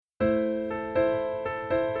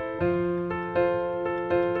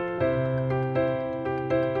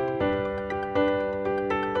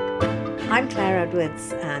I'm Claire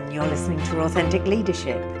Edwards, and you're listening to Authentic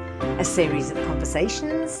Leadership, a series of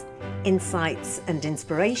conversations, insights, and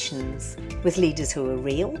inspirations with leaders who are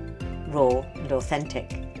real, raw, and authentic.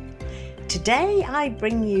 Today, I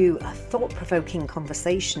bring you a thought-provoking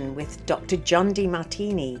conversation with Dr. John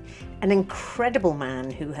Demartini, an incredible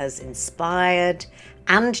man who has inspired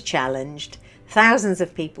and challenged thousands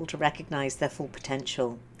of people to recognize their full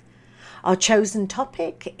potential. Our chosen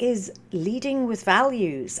topic is leading with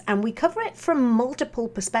values, and we cover it from multiple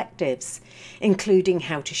perspectives, including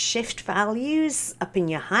how to shift values up in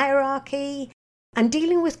your hierarchy and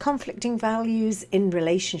dealing with conflicting values in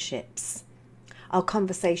relationships. Our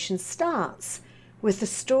conversation starts with the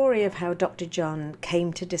story of how Dr. John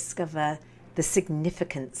came to discover the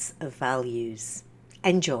significance of values.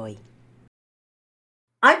 Enjoy.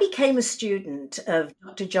 I became a student of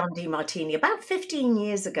Dr. John Demartini about 15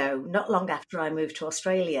 years ago, not long after I moved to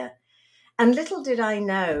Australia. And little did I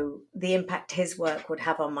know the impact his work would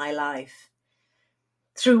have on my life.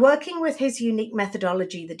 Through working with his unique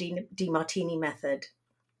methodology, the Demartini method,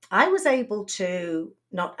 I was able to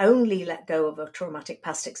not only let go of a traumatic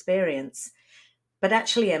past experience, but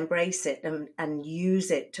actually embrace it and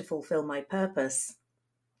use it to fulfill my purpose.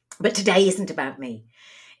 But today isn't about me.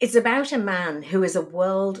 It's about a man who is a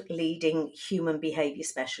world-leading human behavior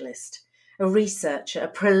specialist, a researcher, a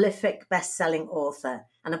prolific best-selling author,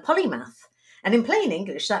 and a polymath. And in plain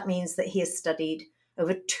English, that means that he has studied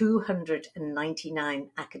over 299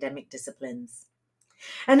 academic disciplines.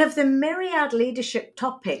 And of the myriad leadership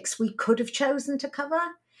topics we could have chosen to cover,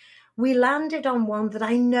 we landed on one that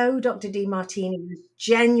I know Dr. Demartini was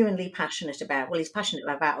genuinely passionate about. Well, he's passionate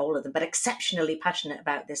about all of them, but exceptionally passionate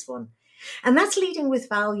about this one. And that's leading with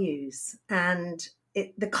values. And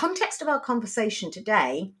the context of our conversation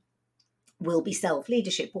today will be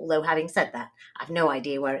self-leadership, although having said that, I've no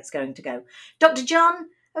idea where it's going to go. Dr. John,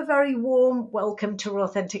 a very warm welcome to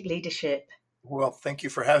Authentic Leadership. Well, thank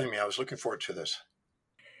you for having me. I was looking forward to this.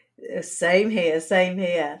 Same here.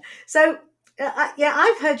 So,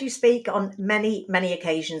 I've heard you speak on many, many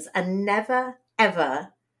occasions and never, ever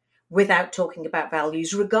without talking about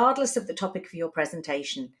values, regardless of the topic of your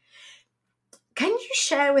presentation. Can you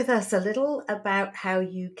share with us a little about how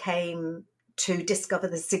you came to discover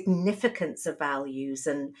the significance of values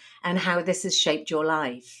and how this has shaped your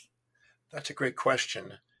life? That's a great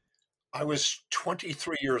question. I was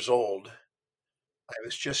 23 years old. I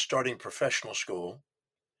was just starting professional school,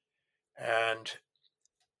 and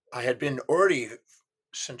I had been already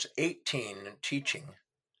since 18 teaching.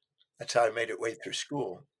 That's how I made it way through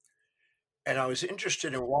school. And I was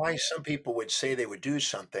interested in why some people would say they would do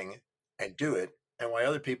something and do it, and why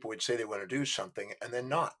other people would say they want to do something and then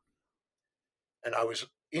not. And I was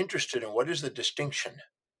interested in what is the distinction.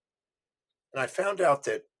 And I found out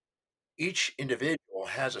that each individual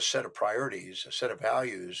has a set of priorities, a set of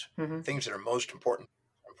values, things that are most important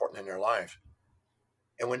in their life.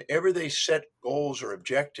 And whenever they set goals or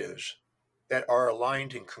objectives that are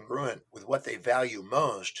aligned and congruent with what they value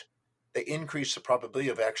most, they increase the probability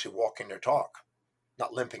of actually walking their talk,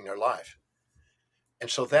 not limping their life. And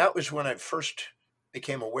so that was when I first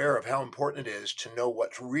became aware of how important it is to know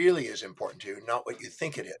what really is important to you, not what you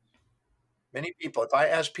think it is. Many people, if I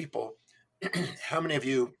ask people, how many of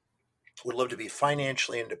you would love to be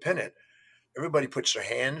financially independent? Everybody puts their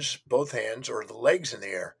hands, both hands, or the legs in the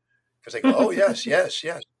air because they go, oh, yes.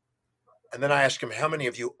 And then I ask them, how many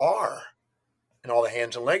of you are? And all the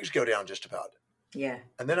hands and legs go down just about. Yeah.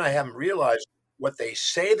 And then I have them realize what they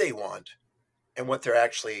say they want and what they're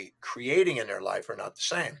actually creating in their life are not the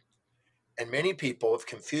same. And many people have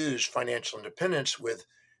confused financial independence with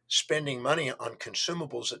spending money on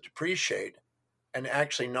consumables that depreciate and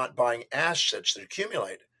actually not buying assets that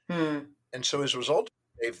accumulate. And so as a result,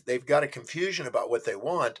 they've got a confusion about what they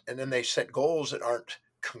want, and then they set goals that aren't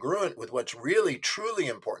congruent with what's really, truly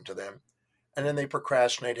important to them. And then they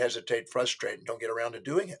procrastinate, hesitate, frustrate, and don't get around to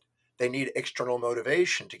doing it. They need external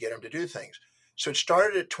motivation to get them to do things. So it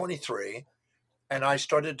started at 23, and I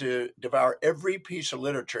started to devour every piece of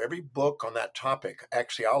literature, every book on that topic,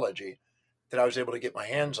 axiology, that I was able to get my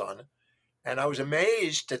hands on. And I was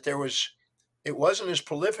amazed that it wasn't as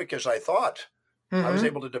prolific as I thought. I was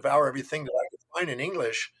able to devour everything that I could find in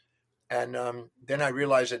English. And then I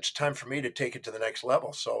realized it's time for me to take it to the next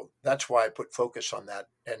level. So that's why I put focus on that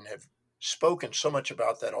and have spoken so much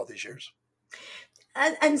about that all these years.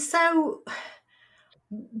 And so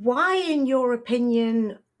why, in your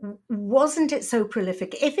opinion, wasn't it so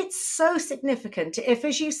prolific? If it's so significant, if,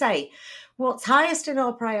 as you say, what's highest in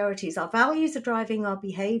our priorities, our values are driving our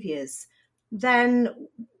behaviors, then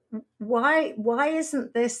why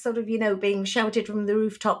isn't this sort of, being shouted from the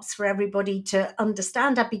rooftops for everybody to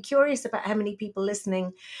understand? I'd be curious about how many people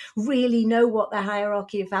listening really know what the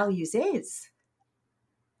hierarchy of values is.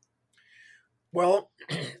 Well,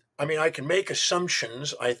 I mean, I can make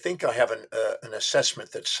assumptions. I think I have an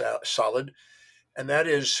assessment that's solid, and that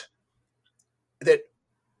is that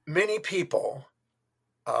many people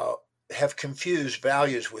have confused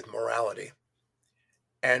values with morality.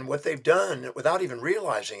 And what they've done, without even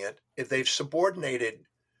realizing it, is they've subordinated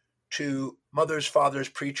to mothers, fathers,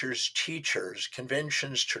 preachers, teachers,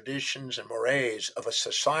 conventions, traditions, and mores of a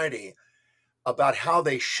society about how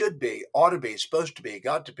they should be, ought to be, supposed to be,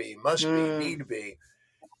 got to be, must be, need to be.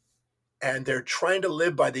 And they're trying to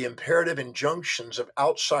live by the imperative injunctions of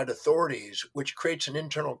outside authorities, which creates an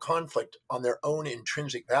internal conflict on their own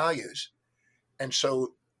intrinsic values. And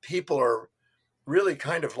so people are really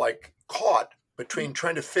kind of like caught between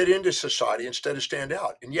trying to fit into society instead of stand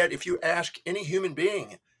out. And yet, if you ask any human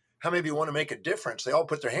being how many of you want to make a difference, they all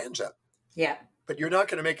put their hands up. Yeah. But you're not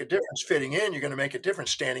going to make a difference fitting in. You're going to make a difference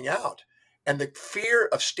standing out. And the fear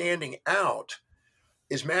of standing out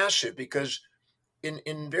is massive because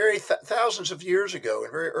in very thousands of years ago,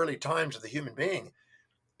 in very early times of the human being,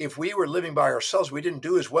 if we were living by ourselves, we didn't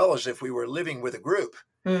do as well as if we were living with a group.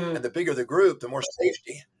 And the bigger the group, the more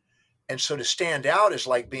safety. And so to stand out is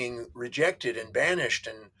like being rejected and banished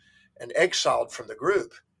and exiled from the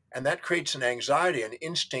group. And that creates an anxiety, an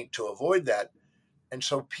instinct to avoid that. And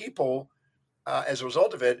so people, as a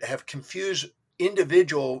result of it, have confused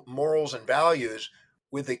individual morals and values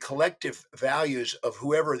with the collective values of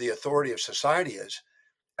whoever the authority of society is.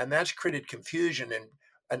 And that's created confusion.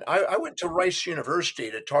 And I went to Rice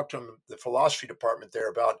University to talk to the philosophy department there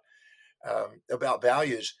about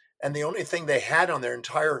values. And the only thing they had on their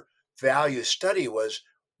entire value study was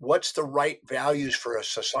what's the right values for a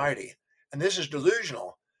society. And this is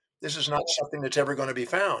delusional. This is not something that's ever going to be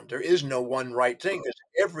found. There is no one right thing because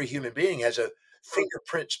every human being has a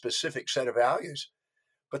fingerprint specific set of values.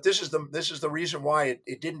 But this is the reason why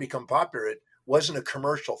it didn't become popular. It wasn't a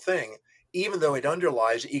commercial thing, even though it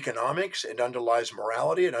underlies economics, it underlies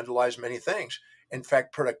morality, it underlies many things. In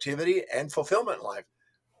fact, productivity and fulfillment in life.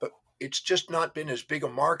 But it's just not been as big a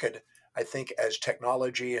market, I think, as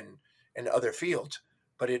technology and other fields.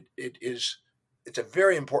 But it's a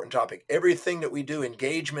very important topic. Everything that we do,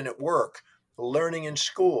 engagement at work, learning in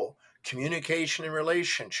school, communication and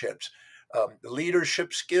relationships,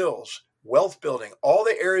 leadership skills, wealth building, all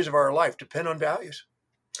the areas of our life depend on values.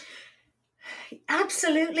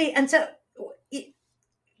 Absolutely. And so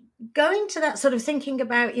going to that sort of thinking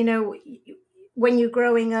about, when you're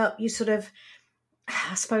growing up, you sort of,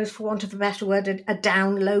 I suppose, for want of a better word, are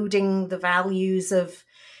downloading the values of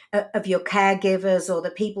your caregivers or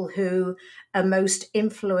the people who are most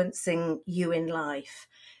influencing you in life.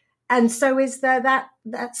 And so is there that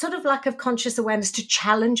sort of lack of conscious awareness to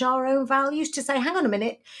challenge our own values, to say, hang on a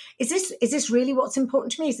minute, is this really what's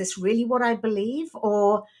important to me? Is this really what I believe?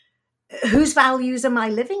 Or whose values am I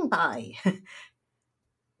living by?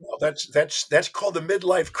 Well, that's called the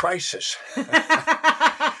midlife crisis.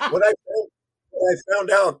 What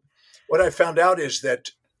I found out is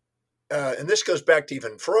that, and this goes back to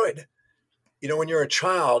even Freud, when you're a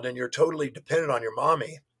child and you're totally dependent on your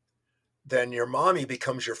mommy, then your mommy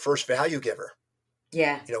becomes your first value giver.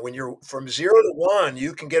 Yeah. When you're from 0 to 1,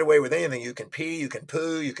 you can get away with anything. You can pee, you can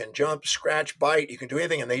poo, you can jump, scratch, bite, you can do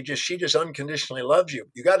anything. And she just unconditionally loves you.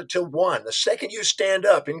 You got it till 1. The second you stand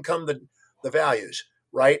up, in come the values,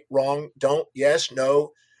 right, wrong, don't, yes,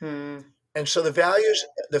 no. And so the values,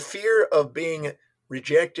 the fear of being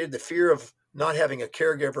rejected, the fear of not having a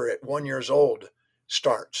caregiver at 1 year old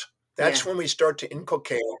starts. That's when we start to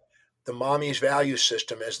inculcate the mommy's value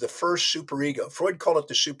system as the first superego. Freud called it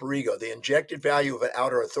the superego, the injected value of an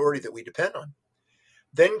outer authority that we depend on.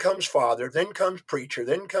 Then comes father, then comes preacher,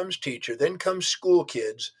 then comes teacher, then comes school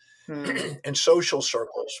kids and social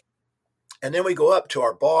circles. And then we go up to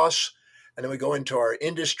our boss, and then we go into our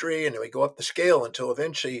industry, and then we go up the scale until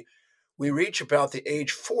eventually we reach about the age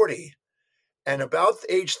 40. And about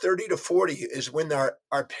age 30 to 40 is when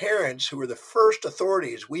our parents, who were the first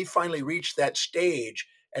authorities, we finally reach that stage.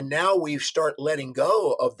 And now we start letting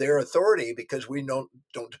go of their authority because we don't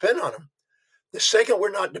depend on them. The second we're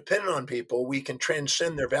not dependent on people, we can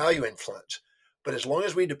transcend their value influence. But as long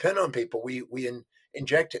as we depend on people, we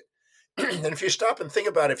inject it. And if you stop and think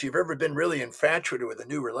about it, if you've ever been really infatuated with a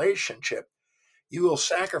new relationship, you will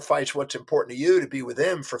sacrifice what's important to you to be with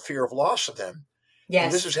them for fear of loss of them. Yes.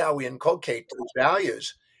 And this is how we inculcate those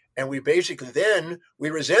values. And we basically we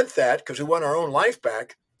resent that because we want our own life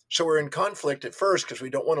back. So we're in conflict at first because we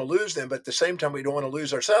don't want to lose them, but at the same time, we don't want to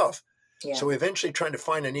lose ourselves. Yeah. So eventually trying to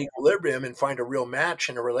find an equilibrium and find a real match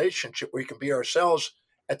in a relationship where we can be ourselves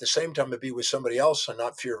at the same time to be with somebody else and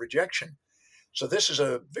not fear rejection. So this is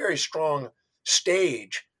a very strong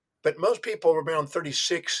stage, but most people around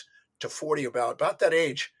 36 to 40, about that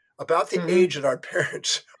age, about the age that our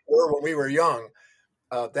parents were when we were young.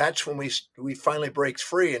 That's when we finally break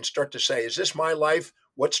free and start to say, is this my life?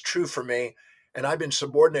 What's true for me? And I've been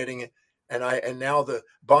subordinating it. And now the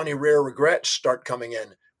Bonnie Rare regrets start coming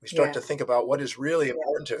in. We start to think about what is really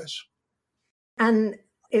important to us. And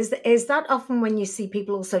is that often when you see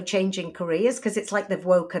people also changing careers? Because it's like they've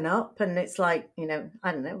woken up and it's like,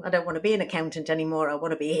 I don't know, I don't want to be an accountant anymore. I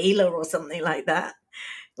want to be a healer or something like that,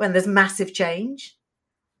 when there's massive change.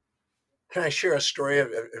 Can I share a story, a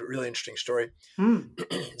really interesting story?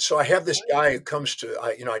 So I have this guy who comes to,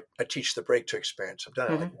 I teach the Breakthrough Experience. I've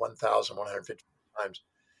done it like 1,150 times.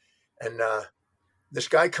 And this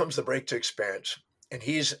guy comes to the Breakthrough Experience, and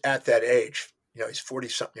he's at that age, he's 40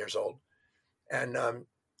 something years old. And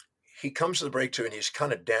he comes to the Breakthrough and he's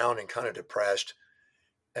kind of down and kind of depressed.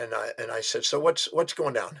 And I said, so what's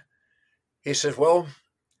going down? He says, well,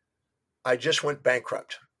 I just went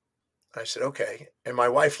bankrupt. I said, okay. And my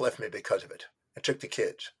wife left me because of it. I took the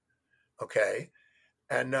kids. Okay.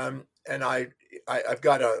 And I've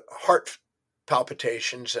got a heart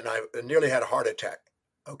palpitations and I nearly had a heart attack.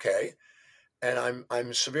 Okay. And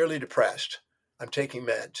I'm severely depressed. I'm taking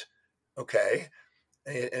meds. Okay.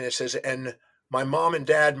 And it says, and my mom and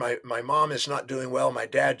dad, my mom is not doing well. My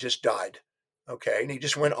dad just died. Okay. And he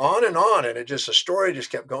just went on. And the story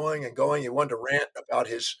just kept going and going. He wanted to rant about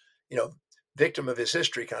his, victim of his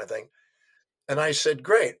history kind of thing. And I said,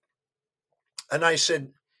 great. And I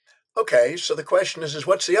said, okay, so the question is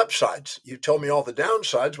what's the upsides? You told me all the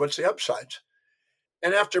downsides. What's the upsides?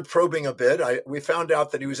 And after probing a bit, we found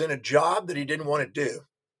out that he was in a job that he didn't want to do.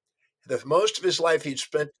 Most of his life, he'd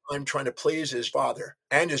spent time trying to please his father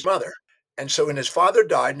and his mother. And so when his father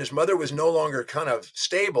died and his mother was no longer kind of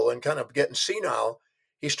stable and kind of getting senile,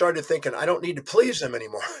 he started thinking, I don't need to please them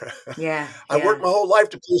anymore. I worked my whole life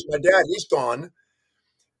to please my dad. He's gone.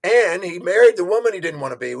 And he married the woman he didn't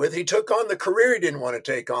want to be with. He took on the career he didn't want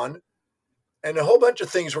to take on. And a whole bunch of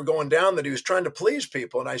things were going down that he was trying to please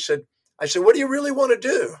people. And I said, what do you really want to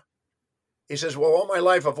do? He says, well, all my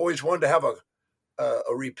life, I've always wanted to have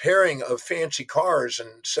a repairing of fancy cars and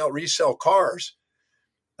resell cars.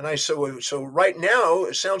 And I said, so right now,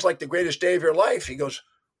 it sounds like the greatest day of your life. He goes,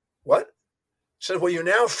 what? I said, well, you're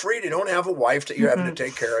now free. You don't have a wife that you're having to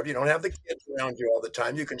take care of. You don't have the kids around you all the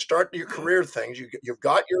time. You can start your career things. You've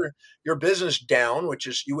got your business down, which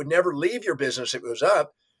is you would never leave your business if it was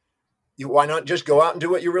up. Why not just go out and do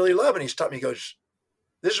what you really love? And he stopped me. He goes,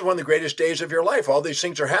 this is one of the greatest days of your life. All these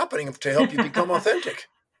things are happening to help you become authentic.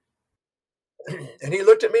 And he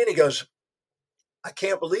looked at me and he goes, I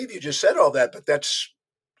can't believe you just said all that, but that's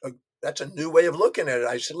a new way of looking at it.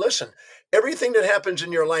 I said, listen, everything that happens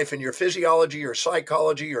in your life, in your physiology, your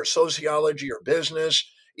psychology, your sociology, your business,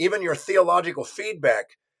 even your theological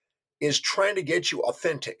feedback is trying to get you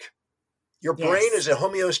authentic. Your brain is a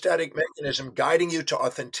homeostatic mechanism guiding you to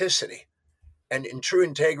authenticity and in true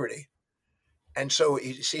integrity. And so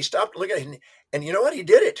he stopped looking at it, and you know what? He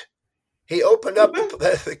did it. He opened up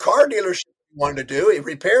the car dealership he wanted to do. He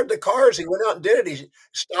repaired the cars. He went out and did it. He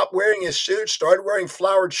stopped wearing his suit, started wearing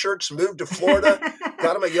flowered shirts, moved to Florida,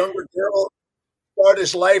 got him a younger girl, started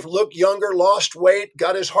his life, looked younger, lost weight,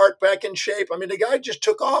 got his heart back in shape. I mean, the guy just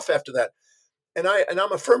took off after that. And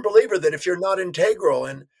I'm a firm believer that if you're not integral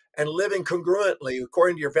and living congruently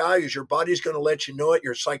according to your values, your body's going to let you know it.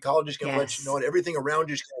 Your psychology is going to let you know it. Everything around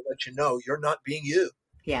you is going to let you know you're not being you.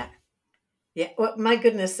 Yeah. Yeah. Well, my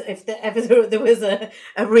goodness, if ever there was a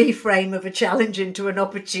reframe of a challenge into an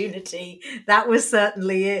opportunity, that was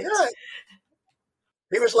certainly it. Yeah.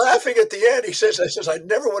 He was laughing at the end. He says, I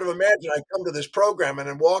never would have imagined I'd come to this program and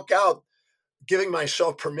then walk out giving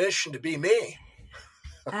myself permission to be me.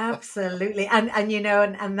 Absolutely. And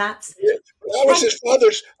that's I was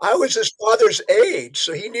his father's age,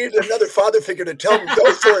 so he needed another father figure to tell him,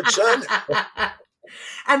 go for it, son.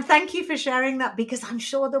 And thank you for sharing that, because I'm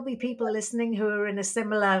sure there'll be people listening who are at a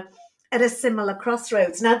similar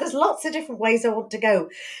crossroads. Now, there's lots of different ways I want to go,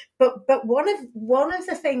 but one of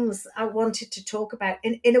the things I wanted to talk about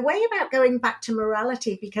in a way about going back to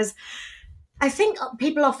morality, because I think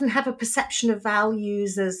people often have a perception of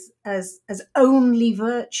values as only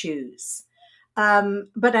virtues.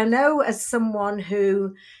 But I know, as someone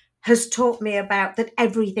who has taught me about that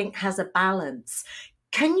everything has a balance.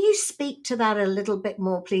 Can you speak to that a little bit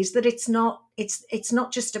more, please? That it's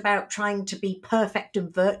not just about trying to be perfect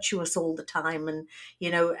and virtuous all the time, and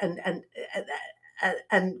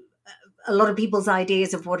a lot of people's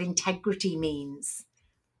ideas of what integrity means.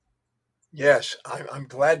 Yes, I'm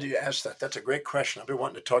glad you asked that. That's a great question. I've been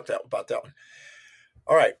wanting to talk about that one.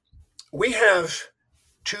 All right. We have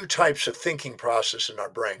two types of thinking process in our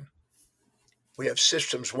brain. We have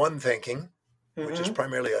systems one thinking, which is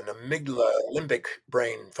primarily an amygdala limbic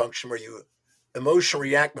brain function where you emotionally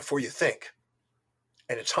react before you think,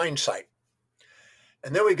 and it's hindsight.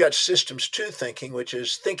 And then we've got systems two thinking, which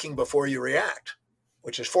is thinking before you react,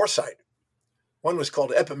 which is foresight. One was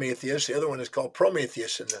called Epimetheus, the other one is called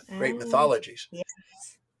Prometheus in the great mythologies. Yes.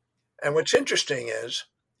 And what's interesting is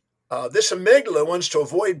this amygdala wants to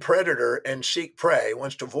avoid predator and seek prey,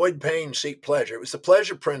 wants to avoid pain, seek pleasure. It was the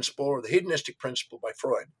pleasure principle or the hedonistic principle by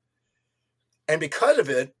Freud. And because of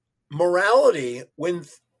it, morality, when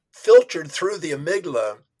filtered through the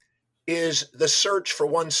amygdala, is the search for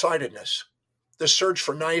one-sidedness, the search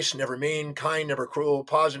for nice, never mean, kind, never cruel,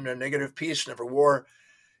 positive, never negative, peace, never war,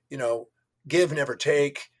 give, never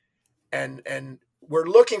take. And we're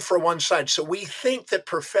looking for one side. So we think that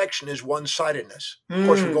perfection is one-sidedness. Of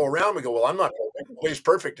course, we go around, we go, well, I'm not perfect. Nobody's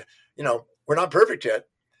perfect. We're not perfect yet.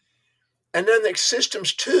 And then the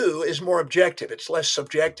systems two is more objective. It's less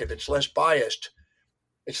subjective. It's less biased.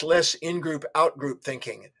 It's less in-group, out-group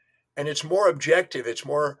thinking. And it's more objective. It's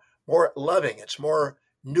more loving. It's more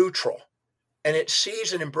neutral. And it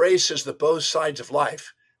sees and embraces the both sides of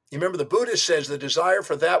life. You remember the Buddha says the desire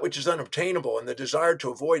for that which is unobtainable and the desire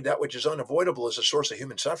to avoid that which is unavoidable is a source of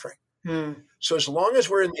human suffering. So as long as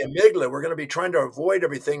we're in the amygdala, we're going to be trying to avoid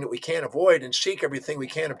everything that we can't avoid and seek everything we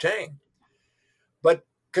can't obtain. But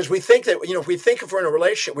because we think that, if we're in a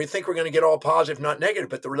relationship, we think we're going to get all positive, not negative,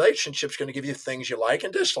 but the relationship's going to give you things you like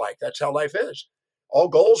and dislike. That's how life is. All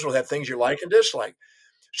goals will have things you like and dislike.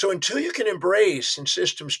 So until you can embrace in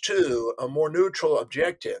systems two a more neutral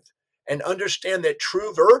objective and understand that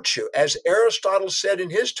true virtue, as Aristotle said in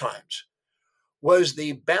his times, was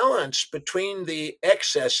the balance between the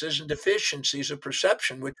excesses and deficiencies of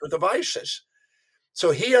perception, which were the vices.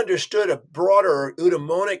 So he understood a broader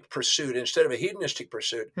eudaimonic pursuit instead of a hedonistic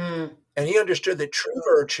pursuit. And he understood that true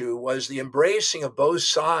virtue was the embracing of both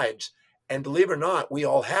sides. And believe it or not, we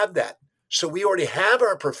all have that. So we already have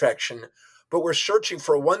our perfection, but we're searching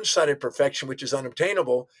for a one-sided perfection, which is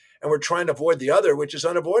unobtainable, and we're trying to avoid the other, which is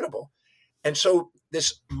unavoidable. And so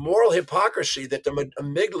this moral hypocrisy that the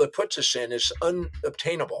amygdala puts us in is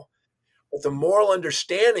unobtainable. But the moral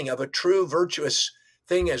understanding of a true virtuous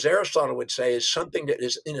thing, as Aristotle would say, is something that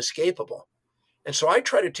is inescapable. And so I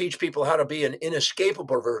try to teach people how to be an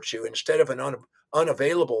inescapable virtue instead of an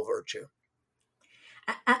unavailable virtue.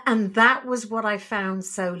 And that was what I found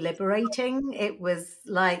so liberating. It was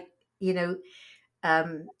like, it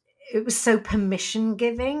was so permission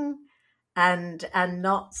giving and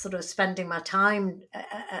not sort of spending my time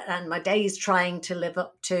and my days trying to live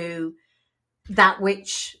up to that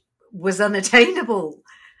which was unattainable.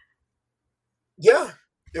 Yeah.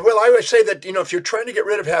 Well, I would say that, if you're trying to get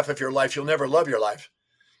rid of half of your life, you'll never love your life.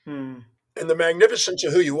 And the magnificence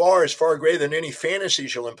of who you are is far greater than any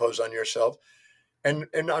fantasies you'll impose on yourself. And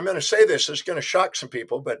I'm going to say this, it's going to shock some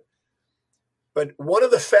people, but one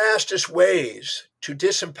of the fastest ways to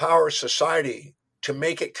disempower society, to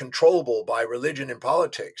make it controllable by religion and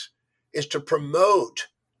politics, is to promote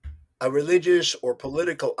a religious or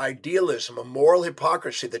political idealism, a moral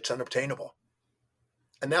hypocrisy that's unobtainable.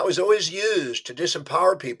 And that was always used to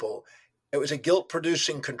disempower people. It was a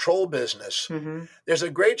guilt-producing control business. There's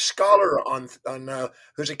a great scholar on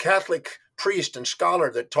who's a Catholic priest and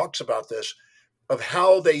scholar that talks about this, of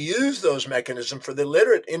how they use those mechanisms for the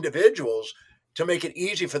literate individuals to make it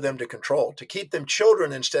easy for them to control, to keep them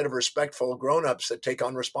children instead of respectful grown-ups that take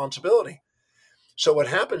on responsibility. So what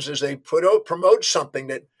happens is they promote something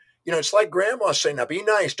that, it's like grandma saying, now be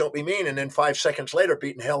nice, don't be mean. And then 5 seconds later,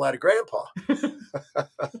 beating hell out of grandpa.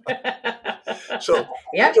 So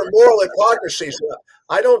those are moral hypocrisies.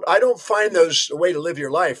 I don't find those a way to live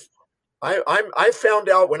your life. I found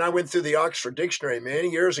out when I went through the Oxford Dictionary many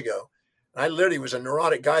years ago, I literally was a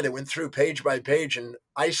neurotic guy that went through page by page and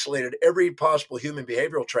isolated every possible human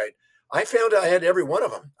behavioral trait. I found I had every one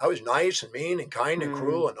of them. I was nice and mean and kind and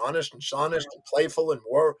cruel and honest and dishonest and playful and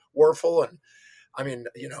warful and,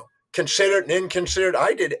 considerate and inconsiderate.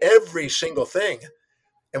 I did every single thing.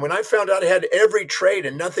 And when I found out I had every trait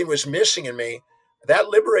and nothing was missing in me, that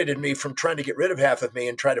liberated me from trying to get rid of half of me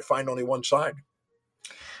and try to find only one side.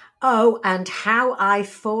 Oh, and how I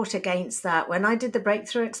fought against that. When I did the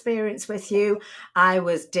breakthrough experience with you, I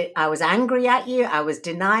was angry at you. I was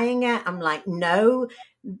denying it. I'm like, no,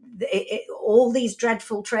 all these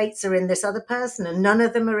dreadful traits are in this other person and none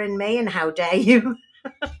of them are in me. And how dare you?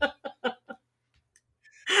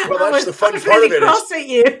 Well, that's the fun part of it. Cross at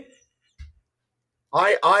you.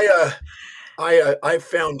 I've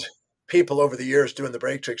found people over the years doing the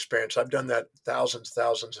breakthrough experience. I've done that thousands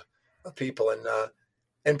of people,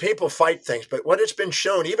 and people fight things. But what it's been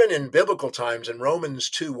shown, even in biblical times, in Romans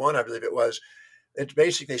 2:1, I believe it was, it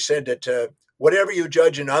basically said that whatever you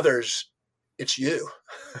judge in others, it's you.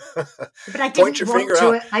 But I Point didn't your want finger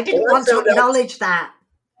to. out. I didn't Well, I want to found out, acknowledge that.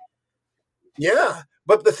 yeah.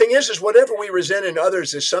 But the thing is whatever we resent in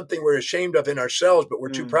others is something we're ashamed of in ourselves, but we're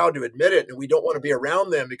too proud to admit it. And we don't want to be around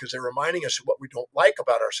them because they're reminding us of what we don't like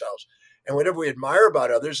about ourselves. And whatever we admire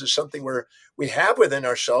about others is something we have within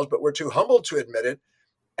ourselves, but we're too humble to admit it.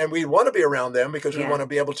 And we want to be around them because we Yeah. want to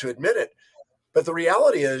be able to admit it. But the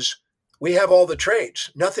reality is we have all the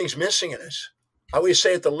traits. Nothing's missing in us. I always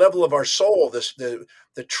say at the level of our soul,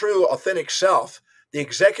 the true authentic self, the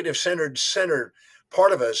executive centered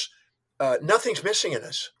part of us, nothing's missing in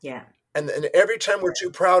us. Yeah. And every time we're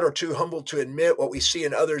too proud or too humble to admit what we see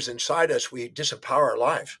in others inside us, we disempower our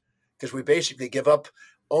life because we basically give up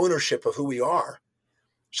ownership of who we are.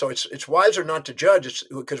 So it's wiser not to judge. It's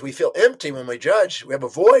because we feel empty when we judge. We have a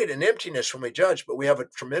void and emptiness when we judge, but we have a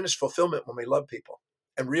tremendous fulfillment when we love people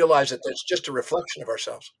and realize that that's just a reflection of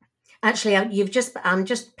ourselves. Actually, you've just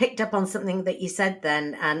picked up on something that you said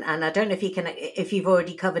then, and I don't know if you've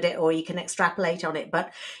already covered it or you can extrapolate on it.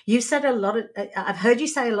 But you said a lot of. I've heard you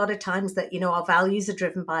say a lot of times that our values are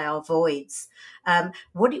driven by our voids.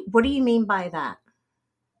 What do you mean by that?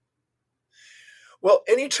 Well,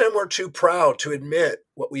 anytime we're too proud to admit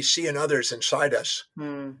what we see in others inside us,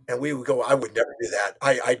 and we would go, "I would never do that.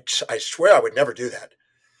 I swear I would never do that."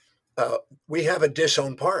 We have a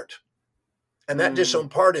disowned part. And that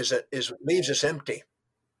disowned part leaves us empty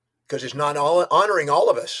because it's not honoring all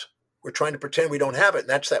of us. We're trying to pretend we don't have it. And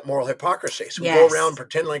that's that moral hypocrisy. So we go around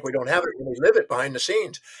pretending like we don't have it when we live it behind the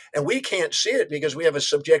scenes. And we can't see it because we have a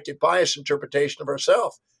subjective bias interpretation of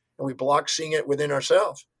ourselves. And we block seeing it within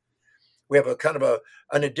ourselves. We have a kind of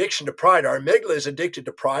an addiction to pride. Our amygdala is addicted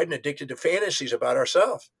to pride and addicted to fantasies about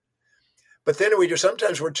ourselves. But then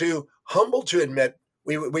sometimes we're too humble to admit.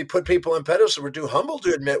 We put people on pedestals. We're too humble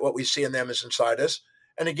to admit what we see in them is inside us.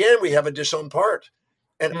 And again, we have a disowned part.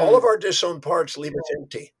 And all of our disowned parts leave us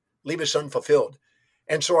empty, leave us unfulfilled.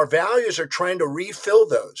 And so our values are trying to refill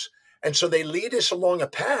those. And so they lead us along a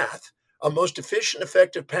path, a most efficient,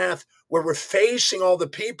 effective path where we're facing all the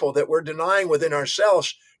people that we're denying within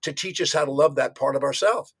ourselves to teach us how to love that part of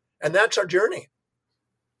ourselves. And that's our journey.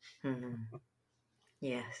 Mm-hmm.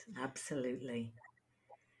 Yes, absolutely.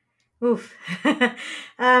 Oof. Now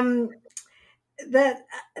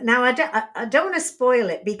I don't want to spoil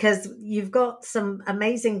it because you've got some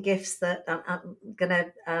amazing gifts that I'm going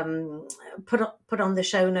to put on the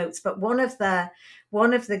show notes. But one of the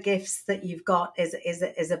gifts that you've got is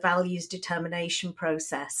a values determination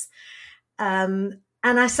process. And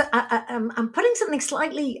I'm putting something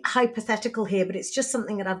slightly hypothetical here, but it's just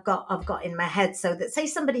something that I've got in my head. So that say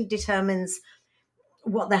somebody determines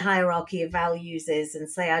what the hierarchy of values is, and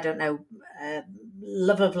say, I don't know,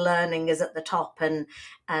 love of learning is at the top, and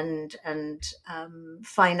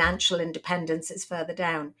financial independence is further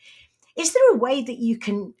down. Is there a way that you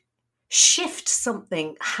can shift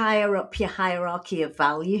something higher up your hierarchy of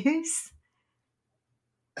values?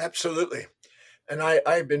 Absolutely. And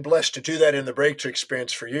I've been blessed to do that in the breakthrough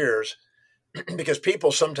experience for years because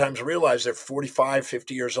people sometimes realize they're 45,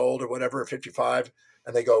 50 years old or whatever, 55,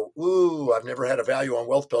 and they go, ooh, I've never had a value on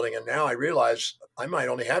wealth building. And now I realize I might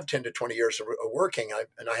only have 10 to 20 years of working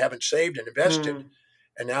and I haven't saved and invested.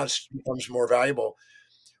 And now it becomes more valuable.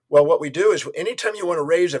 Well, what we do is anytime you want to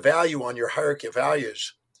raise a value on your hierarchy of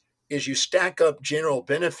values is you stack up general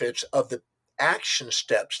benefits of the action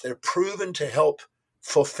steps that are proven to help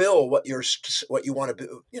fulfill what you want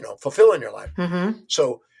to, fulfill in your life. Mm-hmm.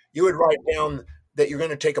 So you would write down that you're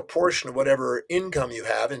going to take a portion of whatever income you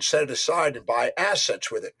have and set it aside and buy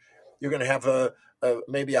assets with it. You're going to have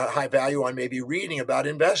maybe a high value on maybe reading about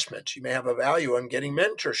investments. You may have a value on getting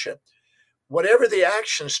mentorship. Whatever the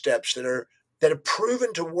action steps that have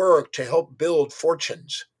proven to work to help build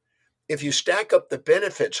fortunes, if you stack up the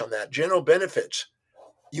benefits on that, general benefits,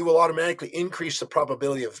 you will automatically increase the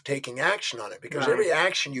probability of taking action on it because every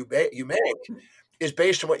action you make is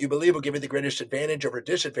based on what you believe will give you the greatest advantage over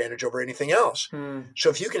disadvantage over anything else. So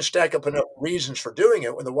if you can stack up enough reasons for doing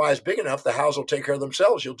it, when the why is big enough, the hows will take care of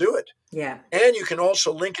themselves. You'll do it. Yeah. And you can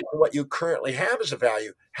also link it to what you currently have as a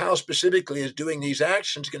value. How specifically is doing these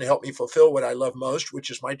actions going to help me fulfill what I love most, which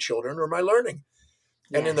is my children or my learning?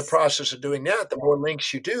 Yes. And in the process of doing that, the more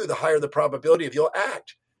links you do, the higher the probability of you'll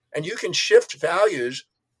act. And you can shift values.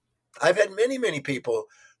 I've had many, many people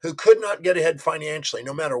who could not get ahead financially,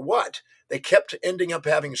 no matter what. They kept ending up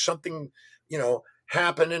having something,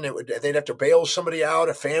 happen, and they'd have to bail somebody out,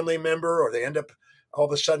 a family member, or they end up all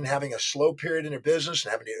of a sudden having a slow period in their business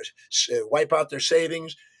and having to wipe out their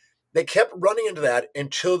savings. They kept running into that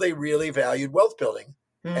until they really valued wealth building.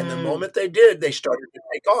 And the moment they did, they started to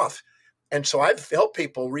take off. And so I've helped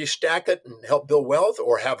people restack it and help build wealth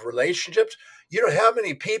or have relationships. You don't have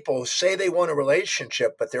many people say they want a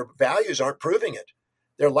relationship, but their values aren't proving it.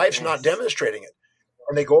 Their life's not demonstrating it.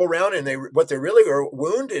 And they go around and what they really are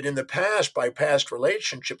wounded in the past by past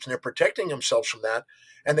relationships, and they're protecting themselves from that.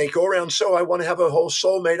 And they go around, so I want to have a whole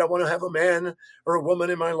soulmate. I want to have a man or a woman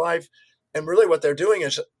in my life. And really what they're doing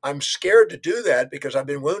is, I'm scared to do that because I've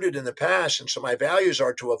been wounded in the past. And so my values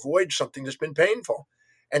are to avoid something that's been painful.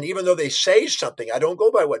 And even though they say something, I don't go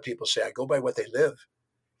by what people say. I go by what they live.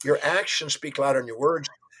 Your actions speak louder than your words.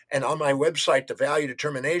 And on my website, the value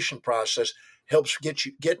determination process helps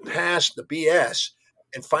get past the BS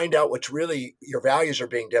and find out what's really your values are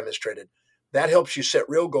being demonstrated. That helps you set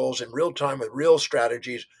real goals in real time with real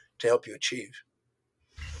strategies to help you achieve.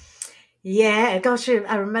 Yeah, gosh,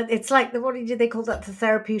 I remember. It's like what did they call that? The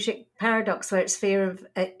therapeutic paradox, where it's fear of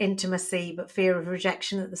intimacy but fear of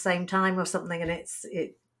rejection at the same time, or something, and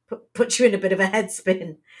it puts you in a bit of a head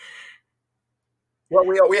spin. Well,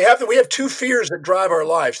 we have two fears that drive our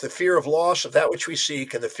lives: the fear of loss of that which we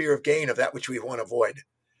seek, and the fear of gain of that which we want to avoid.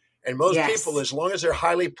 And most people, as long as they're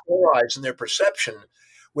highly polarized in their perception,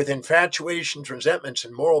 with infatuations, resentments,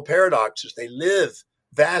 and moral paradoxes, they live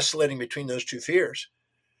vacillating between those two fears.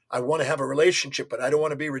 I want to have a relationship, but I don't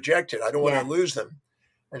want to be rejected. I don't want to lose them.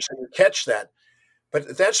 And so you catch that.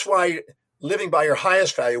 But that's why living by your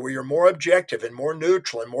highest value, where you're more objective and more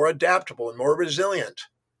neutral and more adaptable and more resilient,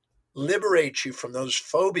 liberates you from those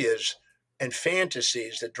phobias and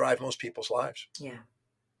fantasies that drive most people's lives. Yeah.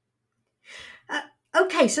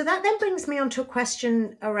 Okay, so that then brings me on to a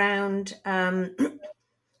question around, I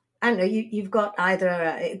don't know, you've got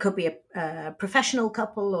either, it could be a professional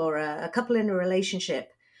couple or a couple in a relationship.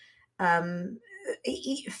 For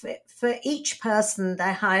each person,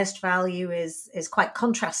 their highest value is quite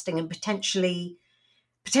contrasting and potentially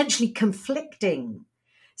conflicting.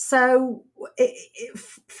 So,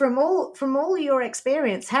 from all your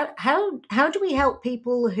experience, how do we help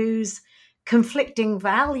people whose conflicting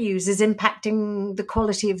values is impacting the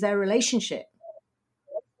quality of their relationship?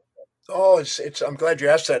 Oh, I'm glad you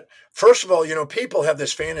asked that. First of all, people have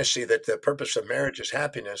this fantasy that the purpose of marriage is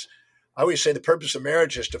happiness. I always say the purpose of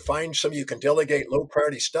marriage is to find somebody you can delegate low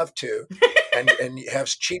priority stuff to and have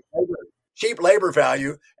cheap labor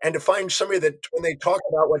value, and to find somebody that when they talk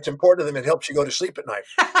about what's important to them, it helps you go to sleep at night.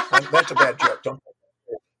 That's a bad joke.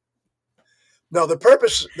 No, the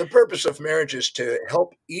purpose of marriage is to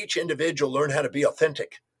help each individual learn how to be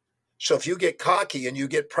authentic. So if you get cocky and you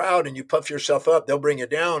get proud and you puff yourself up, they'll bring you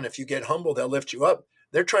down. If you get humble, they'll lift you up.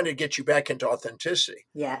 They're trying to get you back into authenticity.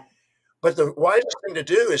 Yeah. But the wisest thing to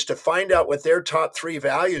do is to find out what their top three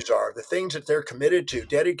values are, the things that they're committed to,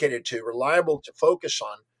 dedicated to, reliable to focus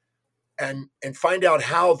on, and find out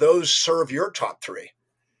how those serve your top three.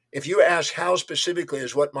 If you ask how specifically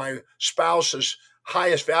is what my spouse's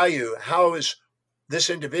highest value, how is this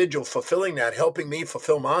individual fulfilling that, helping me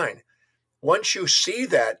fulfill mine? Once you see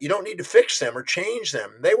that, you don't need to fix them or change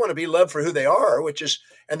them. They want to be loved for who they are,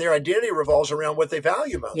 and their identity revolves around what they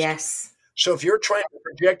value most. Yes. So if you're trying to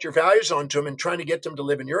project your values onto them and trying to get them to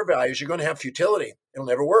live in your values, you're going to have futility. It'll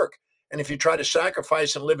never work. And if you try to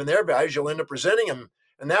sacrifice and live in their values, you'll end up resenting them,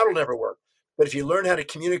 and that'll never work. But if you learn how to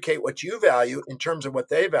communicate what you value in terms of what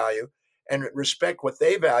they value and respect what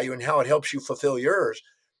they value and how it helps you fulfill yours,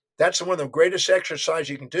 that's one of the greatest exercises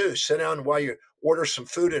you can do. Sit down while you order some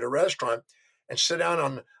food at a restaurant and sit down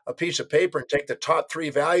on a piece of paper and take the top three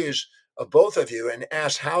values of both of you and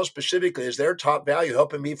ask how specifically is their top value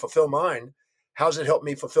helping me fulfill mine? How's it help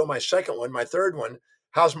me fulfill my second one, my third one?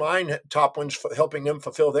 How's mine top ones helping them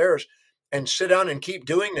fulfill theirs? And sit down and keep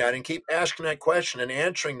doing that and keep asking that question and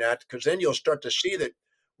answering that, because then you'll start to see that,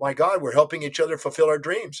 my God, we're helping each other fulfill our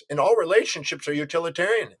dreams. And all relationships are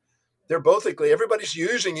utilitarian. They're both, everybody's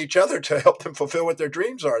using each other to help them fulfill what their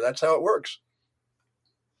dreams are. That's how it works.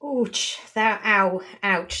 Ouch!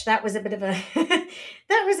 Ouch! That was a bit of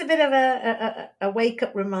a wake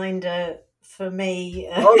up reminder for me.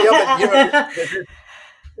 Oh yeah, but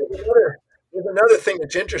there's another thing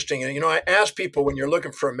that's interesting. And I ask people, when you're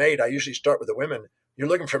looking for a mate, I usually start with the women. You're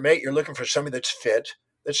looking for a mate. You're looking for somebody that's fit,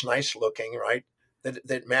 that's nice looking, right?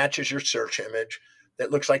 That matches your search image, that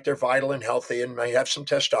looks like they're vital and healthy and may have some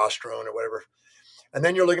testosterone or whatever. And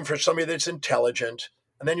then you're looking for somebody that's intelligent.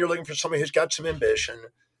 And then you're looking for somebody who's got some ambition.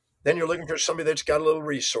 Then you're looking for somebody that's got a little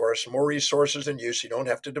resource, more resources than you, so you don't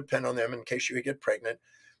have to depend on them in case you get pregnant.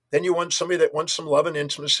 Then you want somebody that wants some love and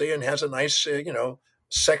intimacy and has a nice,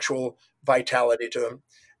 sexual vitality to them.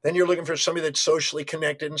 Then you're looking for somebody that's socially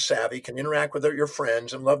connected and savvy, can interact with your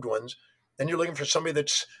friends and loved ones. Then you're looking for somebody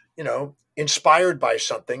that's, inspired by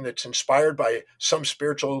something, that's inspired by some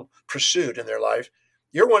spiritual pursuit in their life.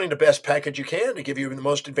 You're wanting the best package you can to give you the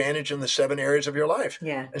most advantage in the 7 areas of your life.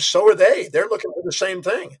 Yeah. And so are they. They're looking for the same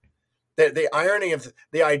thing. The irony of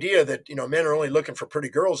the idea that, men are only looking for pretty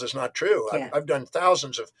girls is not true. Yeah. I've done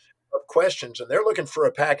thousands of questions, and they're looking for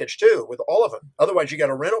a package too with all of them. Otherwise, you got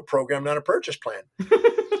a rental program, not a purchase plan.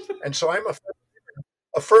 And so I'm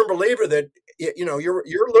a firm believer that,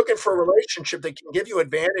 you're looking for a relationship that can give you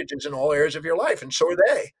advantages in all areas of your life, and so are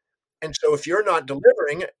they. And so if you're not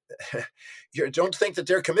delivering, you don't think that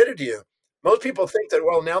they're committed to you. Most people think that,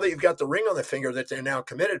 well, now that you've got the ring on the finger, that they're now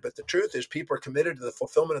committed. But the truth is, people are committed to the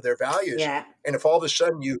fulfillment of their values. Yeah. And if all of a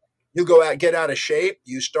sudden you go out, get out of shape,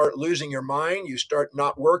 you start losing your mind, you start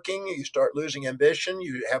not working, you start losing ambition,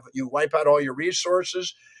 you wipe out all your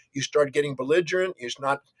resources, you start getting belligerent,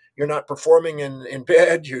 you're not performing in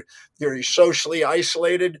bed, you're socially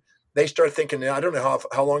isolated. They start thinking, I don't know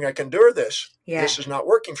how long I can endure this. Yeah. This is not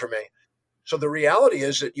working for me. So the reality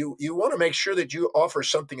is that you want to make sure that you offer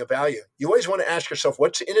something of value. You always want to ask yourself,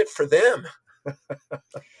 what's in it for them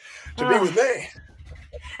to be with me?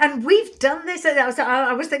 And we've done this.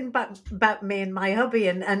 I was thinking about me and my hubby,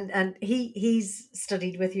 and he's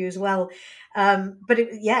studied with you as well. But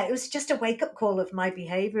it was just a wake up call of my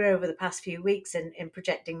behavior over the past few weeks in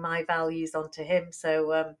projecting my values onto him.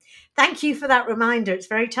 So thank you for that reminder. It's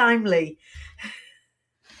very timely.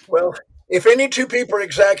 Well, if any two people are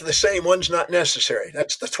exactly the same, one's not necessary.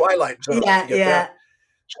 That's the twilight zone. Yeah.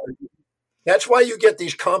 So that's why you get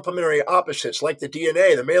these complementary opposites, like the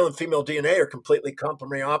DNA. The male and female DNA are completely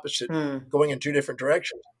complementary opposite, going in 2 different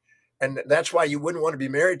directions. And that's why you wouldn't want to be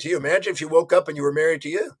married to you. Imagine if you woke up and you were married to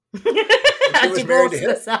you. I was married to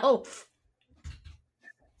him. Myself.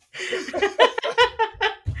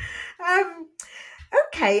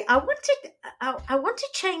 Okay, I want to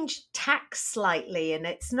change tack slightly, and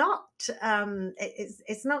it's not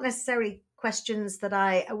necessarily questions that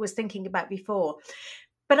I was thinking about before,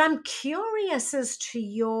 but I'm curious as to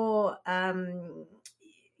your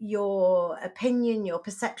opinion, your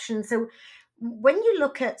perception. So, when you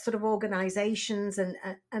look at sort of organizations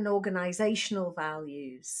and organizational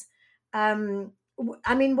values,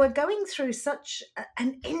 we're going through such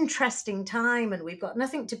an interesting time, and we've got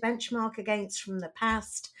nothing to benchmark against from the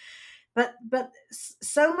past. But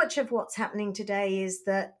so much of what's happening today is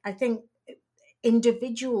that I think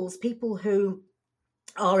individuals, people who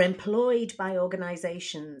are employed by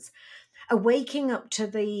organizations, are waking up to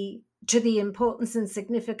the importance and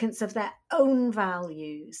significance of their own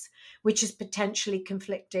values, which is potentially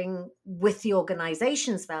conflicting with the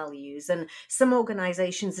organization's values. And some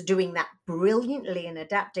organizations are doing that brilliantly and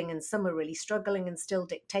adapting, and some are really struggling and still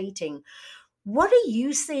dictating. What are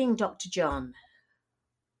you seeing, Dr. John?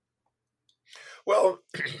 Well,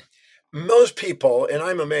 most people, and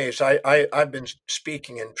I'm amazed, I've been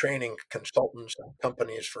speaking and training consultants and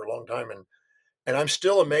companies for a long time, and I'm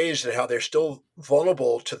still amazed at how they're still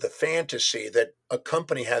vulnerable to the fantasy that a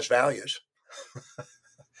company has values.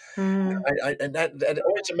 And that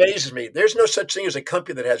always amazes me. There's no such thing as a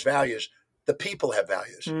company that has values. The people have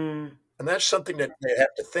values. And that's something that they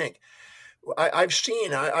have to think. I've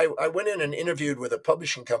seen, I went in and interviewed with a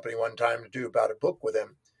publishing company one time to do about a book with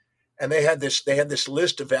them. And they had this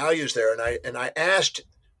list of values there. And I asked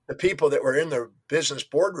the people that were in the business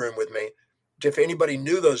boardroom with me if anybody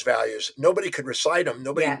knew those values. Nobody could recite them.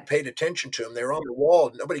 Nobody paid attention to them. They were on the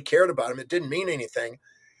wall. Nobody cared about them. It didn't mean anything.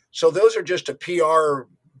 So those are just a PR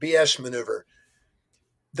BS maneuver.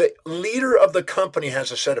 The leader of the company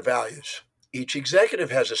has a set of values. Each executive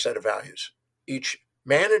has a set of values. Each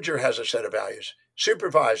manager has a set of values.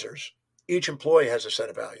 Supervisors, each employee has a set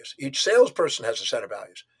of values. Each salesperson has a set of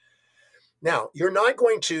values. Now, you're not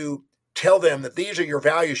going to tell them that these are your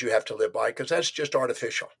values you have to live by, because that's just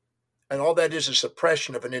artificial. And all that is a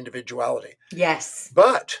suppression of an individuality. Yes.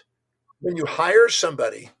 But when you hire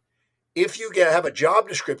somebody, if you have a job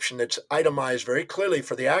description that's itemized very clearly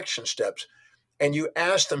for the action steps, and you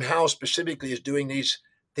ask them how specifically is doing these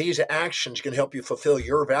actions can help you fulfill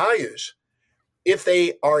your values, if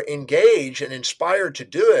they are engaged and inspired to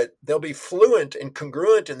do it, they'll be fluent and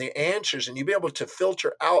congruent in the answers, and you'll be able to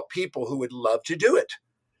filter out people who would love to do it.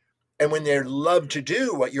 And when they love to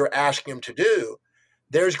do what you're asking them to do,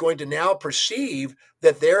 there's going to now perceive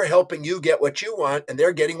that they're helping you get what you want, and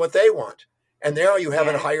they're getting what they want. And now you have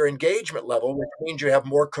a higher engagement level, which means you have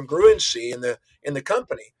more congruency in the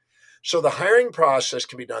company. So the hiring process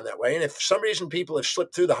can be done that way. And if for some reason people have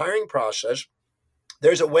slipped through the hiring process,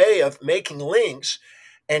 There's a way of making links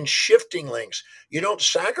and shifting links. You don't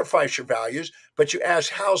sacrifice your values, but you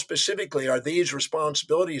ask how specifically are these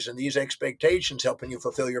responsibilities and these expectations helping you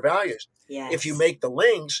fulfill your values? Yes. If you make the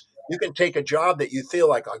links, you can take a job that you feel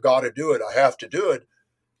like, I got to do it, I have to do it,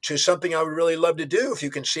 to something I would really love to do. If you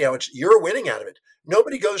can see how you're winning out of it.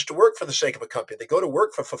 Nobody goes to work for the sake of a company. They go to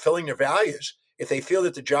work for fulfilling their values. If they feel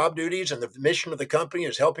that the job duties and the mission of the company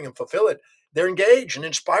is helping them fulfill it, they're engaged and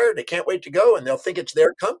inspired. They can't wait to go, and they'll think it's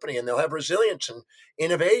their company, and they'll have resilience and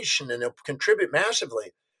innovation, and they'll contribute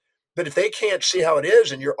massively. But if they can't see how it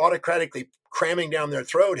is, and you're autocratically cramming down their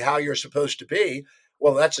throat how you're supposed to be,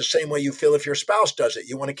 well, that's the same way you feel if your spouse does it.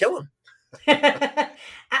 You want to kill him.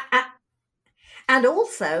 And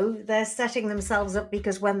also, they're setting themselves up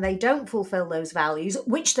because when they don't fulfill those values,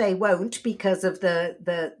 which they won't because of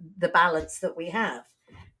the balance that we have,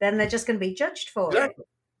 then they're just going to be judged for it.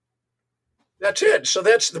 That's it. So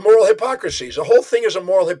that's the moral hypocrisies. The whole thing is a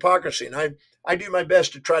moral hypocrisy. And I do my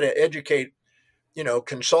best to try to educate,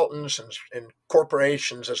 consultants and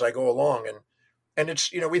corporations as I go along. And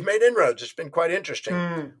it's, we've made inroads. It's been quite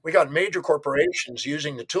interesting. We got major corporations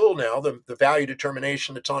using the tool now, the value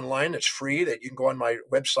determination that's online. It's free, that you can go on my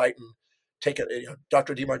website and take it,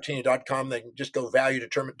 drdemartini.com. They can just go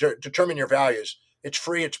determine your values. It's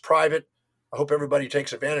free. It's private. I hope everybody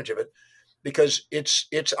takes advantage of it because it's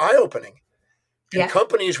eye-opening. And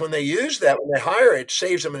companies, when they use that, when they hire, it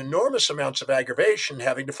saves them enormous amounts of aggravation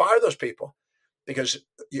having to fire those people. Because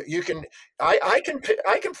I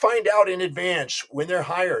can find out in advance when they're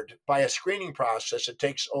hired by a screening process. It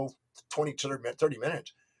takes 20 to 30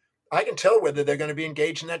 minutes. I can tell whether they're going to be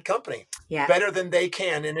engaged in that company better than they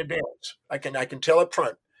can in advance. I can tell up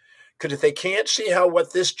front, because if they can't see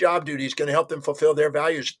what this job duty is going to help them fulfill their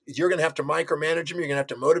values, you're going to have to micromanage them. You're going to have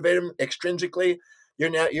to motivate them extrinsically. They're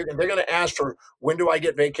going to ask for, when do I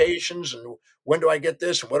get vacations, and when do I get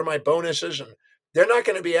this, and what are my bonuses, and they're not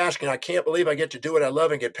going to be asking, I can't believe I get to do what I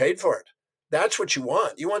love and get paid for it. That's what you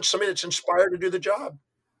want. You want somebody that's inspired to do the job.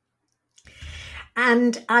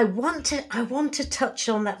 And I want to touch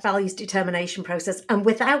on that values determination process, and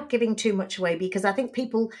without giving too much away, because I think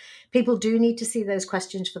people do need to see those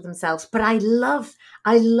questions for themselves. But I love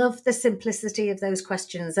the simplicity of those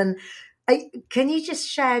questions. And can you just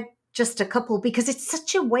share just a couple, because it's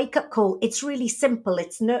such a wake-up call. It's really simple.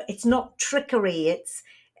 It's not trickery.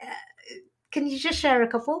 Can you just share a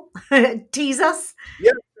couple? Tease us?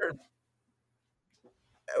 Yeah, sure.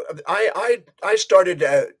 I started,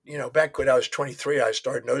 back when I was 23, I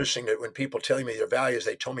started noticing that when people tell me their values,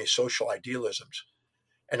 they told me social idealisms,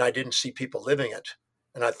 and I didn't see people living it.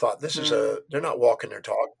 And I thought, they're not walking their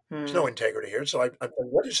talk. There's no integrity here. So I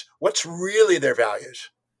what's really their values?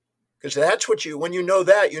 Because that's when you know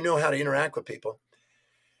that, you know how to interact with people.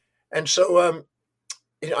 And so,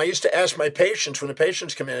 I used to ask my patients, when the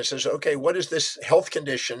patients come in and says, okay, what is this health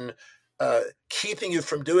condition keeping you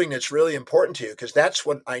from doing that's really important to you? Because that's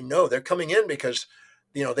what I know. They're coming in because,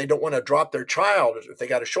 they don't want to drop their child if they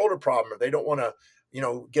got a shoulder problem, or they don't want to,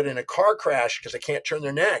 get in a car crash because they can't turn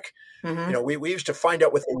their neck. Mm-hmm. We used to find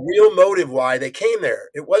out what the real motive why they came there.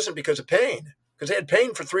 It wasn't because of pain, because they had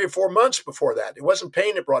pain for 3 or 4 months before that. It wasn't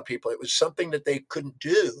pain that brought people. It was something that they couldn't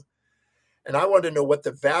do. And I wanted to know what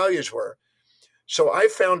the values were. So I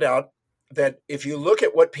found out that if you look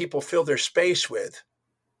at what people fill their space with,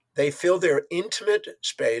 they fill their intimate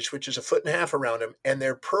space, which is 1.5 feet around them, and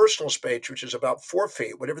their personal space, which is about 4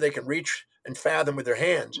 feet, whatever they can reach and fathom with their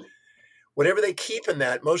hands. Whatever they keep in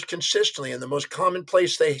that most consistently, and the most common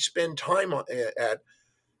place they spend time at,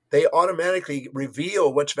 they automatically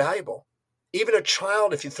reveal what's valuable. Even a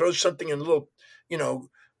child, if you throw something in a little,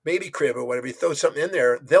 baby crib or whatever, you throw something in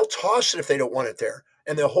there, they'll toss it if they don't want it there.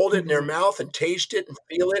 And they'll hold it in their mouth and taste it and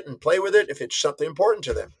feel it and play with it if it's something important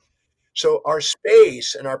to them. So our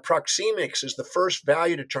space and our proxemics is the first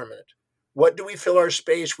value determinant. What do we fill our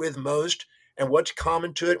space with most, and what's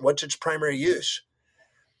common to it? What's its primary use?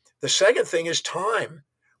 The second thing is time.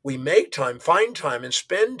 We make time, find time, and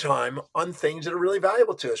spend time on things that are really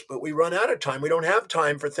valuable to us, but we run out of time. We don't have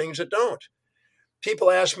time for things that don't.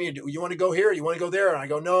 People ask me, do you want to go here? You want to go there? And I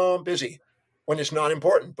go, no, I'm busy, when it's not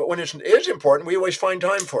important. But when it is important, we always find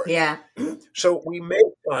time for it. Yeah. So we make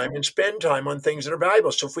time and spend time on things that are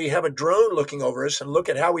valuable. So if we have a drone looking over us and look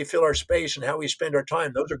at how we fill our space and how we spend our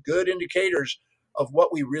time, those are good indicators of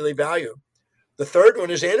what we really value. The third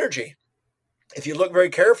one is energy. If you look very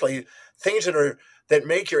carefully, things that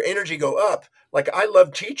make your energy go up, like I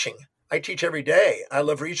love teaching. I teach every day. I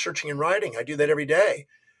love researching and writing. I do that every day.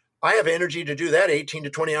 I have energy to do that 18 to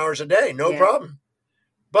 20 hours a day, no problem.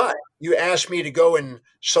 But you ask me to go and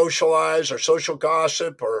socialize or social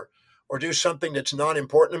gossip or do something that's not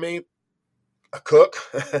important to me, A cook.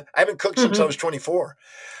 I haven't cooked since I was 24.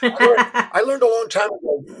 I learned a long time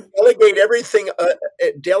ago,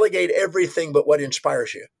 delegate everything but what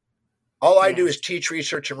inspires you. All I do Yes. is teach,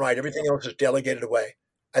 research, and write. Everything else is delegated away.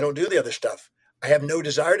 I don't do the other stuff. I have no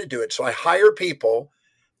desire to do it. So I hire people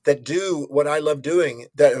that do what I love doing,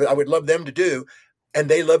 that I would love them to do, and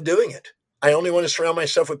they love doing it. I only want to surround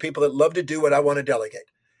myself with people that love to do what I want to delegate.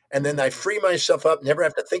 And then I free myself up, never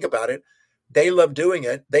have to think about it. They love doing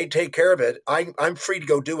it. They take care of it. I'm free to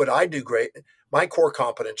go do what I do great, my core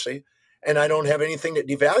competency, and I don't have anything that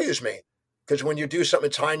devalues me. Because when you do something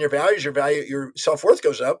that's high in your values, your self-worth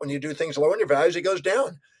goes up. When you do things low in your values, it goes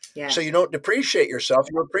down. Yeah. So you don't depreciate yourself.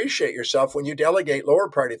 You appreciate yourself when you delegate lower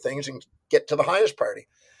priority things and get to the highest priority.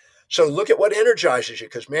 So look at what energizes you.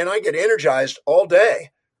 Because, man, I get energized all day,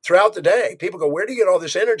 throughout the day. People go, where do you get all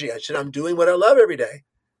this energy? I said, I'm doing what I love every day.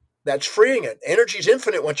 That's freeing it. Energy is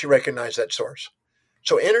infinite once you recognize that source.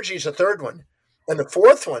 So energy is the third one. And the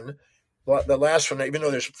fourth one, well, the last one, even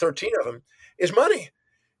though there's 13 of them, is money.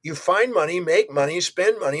 You find money, make money,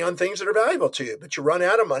 spend money on things that are valuable to you, but you run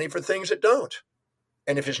out of money for things that don't.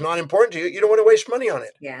 And if it's not important to you, you don't want to waste money on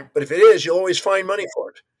it. Yeah. But if it is, you'll always find money for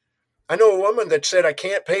it. I know a woman that said, I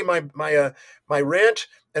can't pay my rent,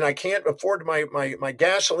 and I can't afford my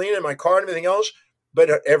gasoline and my car and everything else. But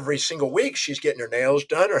every single week, she's getting her nails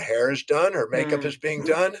done, her hair is done, her makeup is being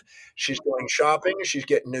done. She's going shopping, she's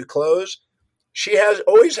getting new clothes. She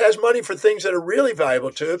always has money for things that are really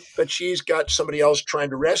valuable to her, but she's got somebody else trying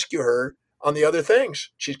to rescue her on the other things.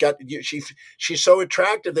 She's so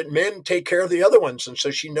attractive that men take care of the other ones, and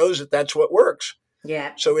so she knows that that's what works.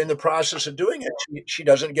 Yeah. So in the process of doing it, she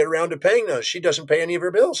doesn't get around to paying those. She doesn't pay any of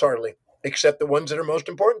her bills hardly, except the ones that are most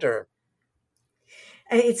important to her.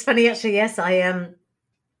 It's funny, actually. Yes,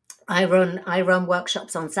 I run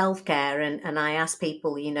workshops on self-care, and I ask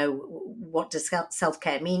people, what does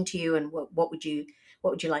self-care mean to you, and what would you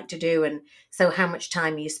like to do, and so how much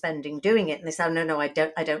time are you spending doing it? And they say, oh, no, I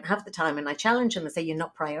don't have the time. And I challenge them and say, you're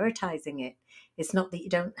not prioritizing it. It's not that you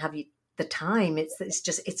don't have the time. It's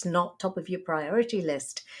just it's not top of your priority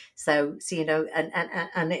list. So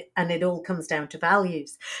and it all comes down to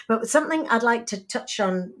values. But something I'd like to touch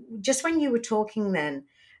on, just when you were talking then,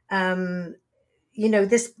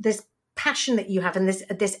 this passion that you have, and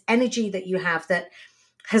this energy that you have that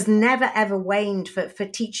has never ever waned for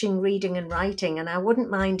teaching, reading and writing. And I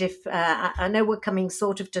wouldn't mind if I know we're coming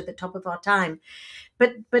sort of to the top of our time,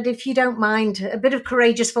 but if you don't mind, a bit of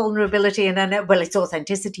courageous vulnerability, and I know, well, it's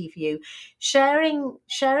authenticity for you, sharing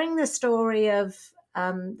the story of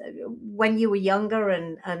when you were younger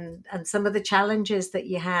and some of the challenges that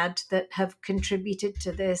you had that have contributed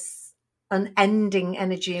to this unending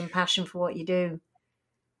energy and passion for what you do.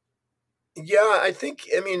 Yeah, I think,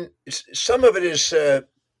 some of it is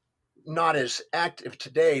not as active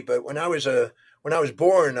today, but when I was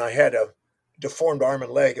born, I had a deformed arm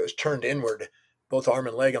and leg. It was turned inward, both arm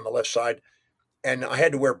and leg on the left side. And I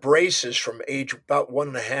had to wear braces from age about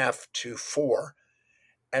 1.5 to 4.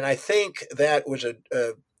 And I think that was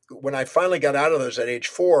when I finally got out of those at age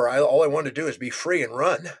 4, all I wanted to do is be free and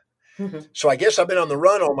run. Mm-hmm. So I guess I've been on the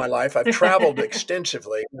run all my life. I've traveled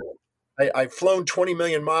extensively. I've flown 20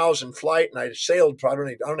 million miles in flight, and I sailed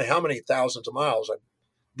probably, I don't know how many thousands of miles.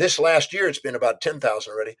 This last year, it's been about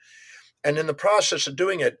 10,000 already. And in the process of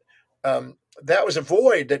doing it, that was a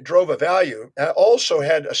void that drove a value. I also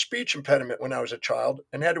had a speech impediment when I was a child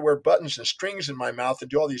and had to wear buttons and strings in my mouth and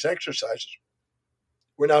do all these exercises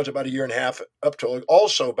when I was about 1.5 years, up to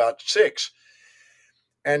also about 6.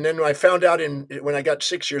 And then I found out when I got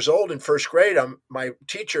 6 years old in first grade, my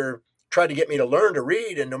teacher tried to get me to learn to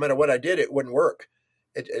read, and no matter what I did, it wouldn't work.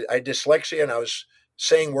 I had dyslexia, and I was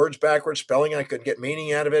saying words backwards, spelling, I couldn't get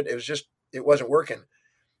meaning out of it. It wasn't working.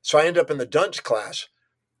 So I ended up in the dunce class.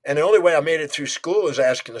 And the only way I made it through school is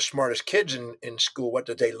asking the smartest kids in school, what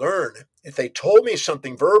did they learn? If they told me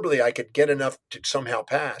something verbally, I could get enough to somehow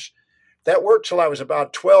pass. That worked till I was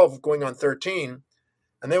about 12, going on 13.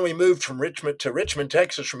 And then we moved from Richmond,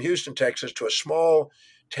 Texas, from Houston, Texas, to a small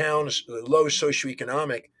town, low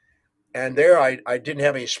socioeconomic. And there I didn't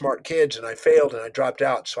have any smart kids, and I failed and I dropped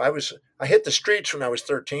out. So I hit the streets when I was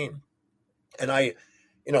 13, and I,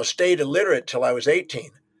 stayed illiterate till I was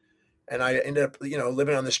 18. And I ended up,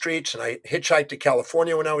 living on the streets, and I hitchhiked to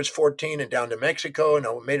California when I was 14 and down to Mexico. And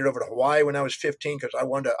I made it over to Hawaii when I was 15 because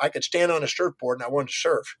I could stand on a surfboard and I wanted to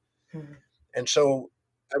surf. Mm-hmm. And so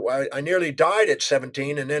I nearly died at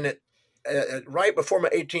 17. And then right before my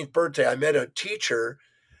 18th birthday, I met a teacher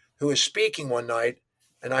who was speaking one night.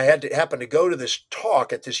 And I happened to go to this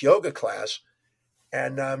talk at this yoga class.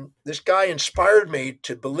 And this guy inspired me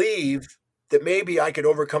to believe that maybe I could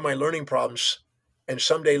overcome my learning problems and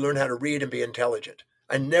someday learn how to read and be intelligent.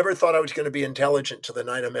 I never thought I was going to be intelligent till the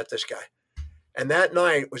night I met this guy. And that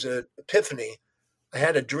night was an epiphany. I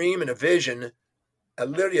had a dream and a vision,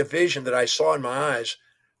 literally a vision that I saw in my eyes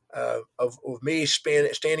of me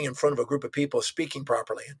standing in front of a group of people speaking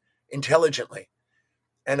properly, intelligently.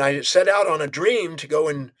 And I set out on a dream to go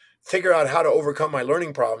and figure out how to overcome my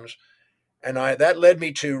learning problems. And that led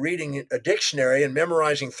me to reading a dictionary and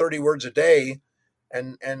memorizing 30 words a day,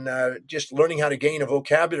 and just learning how to gain a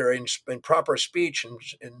vocabulary and proper speech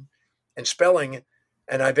and spelling.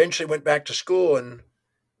 And I eventually went back to school, and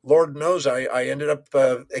Lord knows I ended up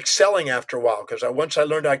excelling after a while, because once I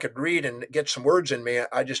learned I could read and get some words in me,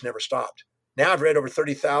 I just never stopped. Now I've read over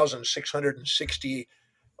 30,660,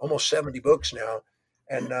 almost 70 books now.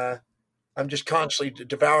 And I'm just constantly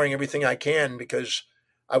devouring everything I can, because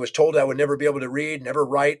I was told I would never be able to read, never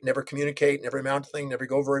write, never communicate, never amount to thing, never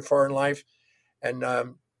go very far in life. And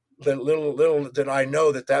little did I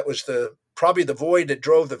know that was probably the void that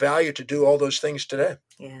drove the value to do all those things today.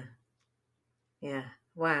 Yeah. Yeah.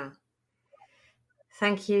 Wow.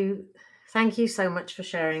 Thank you. Thank you so much for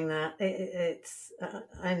sharing that. It's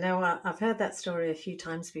I know I've heard that story a few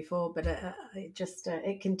times before, but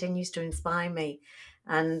it continues to inspire me,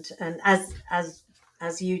 and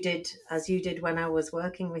as you did when I was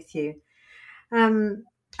working with you.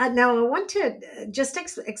 Now I want to just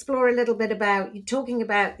explore a little bit about you talking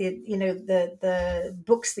about the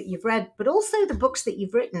books that you've read, but also the books that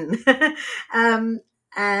you've written.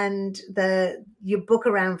 And your book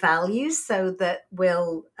around values, so that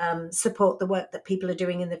will support the work that people are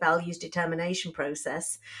doing in the values determination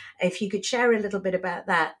process. If you could share a little bit about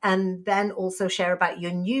that, and then also share about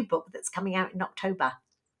your new book that's coming out in October.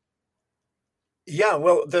 Yeah,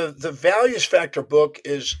 well, the Values Factor book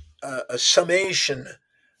is a summation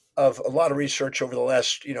of a lot of research over the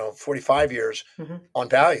last 45 years on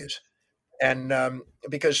values. And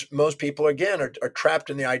because most people, again, are trapped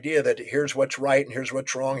in the idea that here's what's right and here's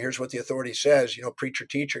what's wrong, here's what the authority says, preacher,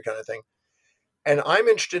 teacher kind of thing. And I'm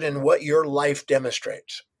interested in what your life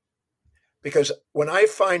demonstrates. Because when I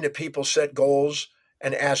find that people set goals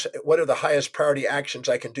and ask, what are the highest priority actions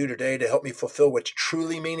I can do today to help me fulfill what's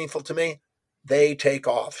truly meaningful to me, they take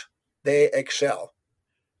off. They excel.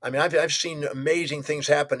 I mean, I've seen amazing things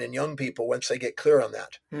happen in young people once they get clear on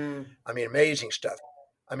that. I mean, amazing stuff.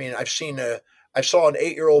 I mean, I saw an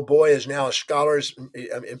 8-year-old boy is now a scholar. Is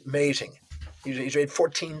amazing. He's read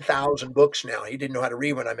 14,000 books now. He didn't know how to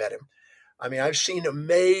read when I met him. I mean, I've seen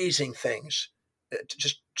amazing things,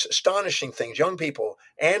 just astonishing things. Young people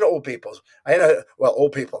and old people.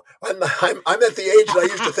 Old people. I'm at the age that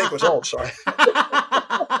I used to think was old. Sorry.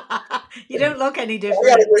 You don't look any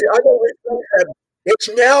different. It's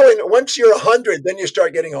now, once you're 100, then you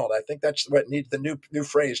start getting old. I think that's what needs the new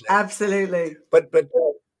phrase now. Absolutely. But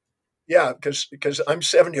yeah, because I'm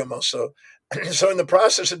 70 almost. So in the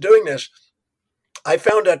process of doing this, I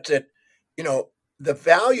found out that the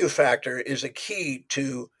value factor is a key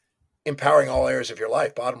to empowering all areas of your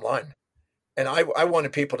life. Bottom line, and I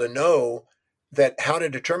wanted people to know that how to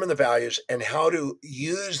determine the values and how to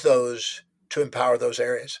use those to empower those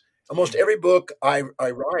areas. Almost every book I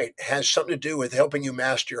write has something to do with helping you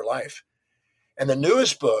master your life. And the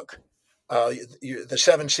newest book, The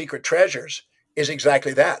 7 Secret Treasures, is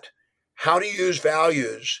exactly that. How to use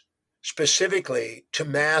values specifically to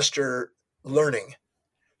master learning,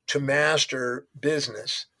 to master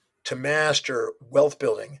business, to master wealth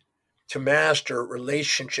building, to master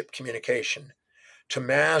relationship communication, to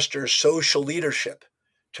master social leadership,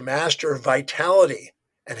 to master vitality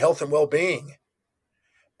and health and well-being,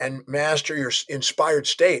 and master your inspired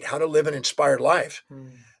state, how to live an inspired life.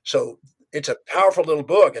 So it's a powerful little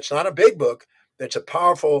book. It's not a big book, but it's a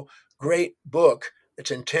powerful, great book. It's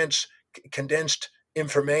intense, condensed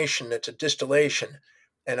information. It's a distillation.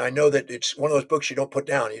 And I know that it's one of those books you don't put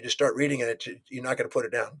down. You just start reading it, you're not going to put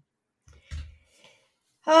it down.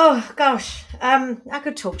 Oh, gosh. I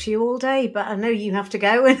could talk to you all day, but I know you have to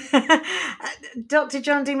go. Dr.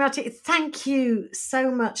 John Demartini, thank you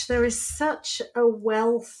so much. There is such a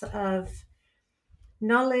wealth of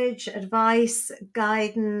knowledge, advice,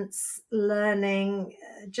 guidance, learning,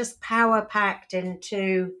 just power-packed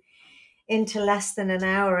into less than an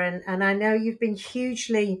hour. And I know you've been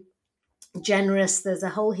hugely generous. There's a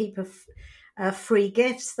whole heap of free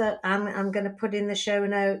gifts that I'm going to put in the show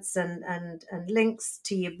notes and links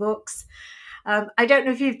to your books. I don't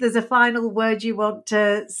know if there's a final word you want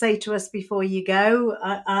to say to us before you go.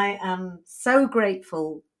 I am so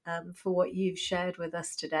grateful for what you've shared with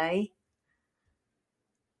us today.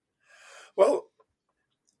 Well,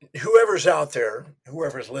 whoever's out there,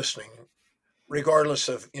 whoever's listening, regardless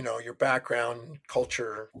of your background,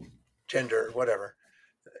 culture, gender, whatever,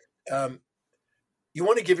 you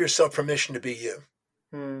want to give yourself permission to be you.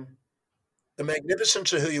 Mm. The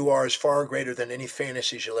magnificence of who you are is far greater than any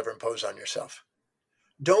fantasies you'll ever impose on yourself.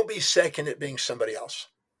 Don't be second at being somebody else.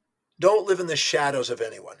 Don't live in the shadows of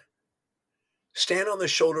anyone. Stand on the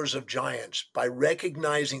shoulders of giants by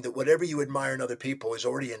recognizing that whatever you admire in other people is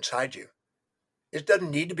already inside you. It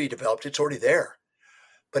doesn't need to be developed. It's already there.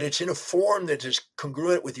 But it's in a form that is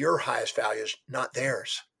congruent with your highest values, not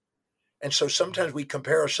theirs. And so sometimes we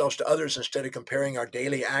compare ourselves to others instead of comparing our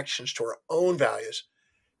daily actions to our own values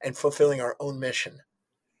and fulfilling our own mission.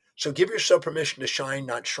 So give yourself permission to shine,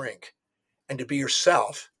 not shrink, and to be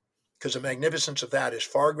yourself, because the magnificence of that is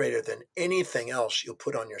far greater than anything else you'll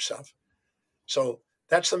put on yourself. So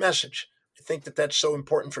that's the message. I think that that's so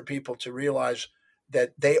important for people to realize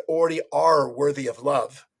that they already are worthy of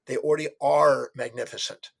love. They already are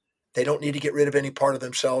magnificent. They don't need to get rid of any part of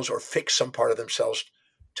themselves or fix some part of themselves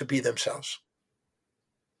to be themselves.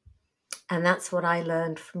 And that's what I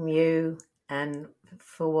learned from you, and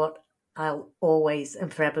for what I'll always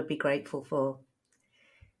and forever be grateful for.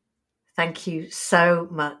 Thank you so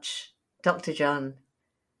much, Dr. John.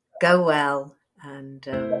 Go well, and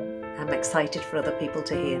I'm excited for other people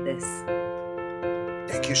to hear this.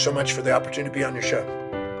 Thank you so much for the opportunity to be on your show.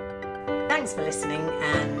 Thanks for listening,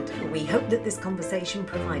 and we hope that this conversation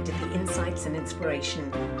provided the insights and inspiration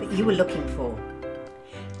that you were looking for.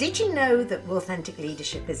 Did you know that Authentic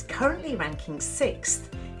Leadership is currently ranking 6th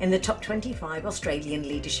in the top 25 Australian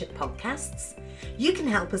leadership podcasts? You can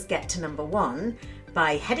help us get to number 1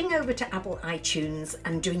 by heading over to Apple iTunes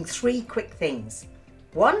and doing 3 quick things.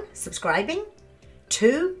 1, subscribing.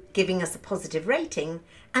 2, giving us a positive rating.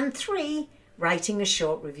 And 3, writing a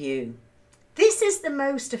short review. This is the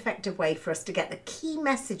most effective way for us to get the key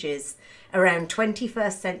messages around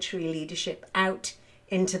 21st century leadership out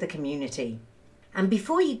into the community. And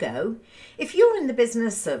before you go, if you're in the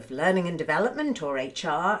business of learning and development or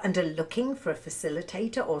HR and are looking for a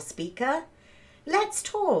facilitator or speaker, let's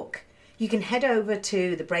talk. You can head over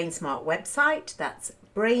to the BrainSmart website, that's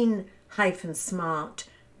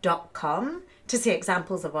brain-smart.com, to see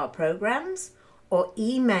examples of our programs, or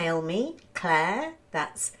email me, Claire,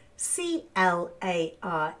 that's CLARE,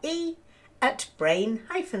 at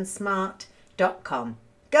brain-smart.com.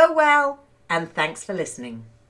 Go well, and thanks for listening.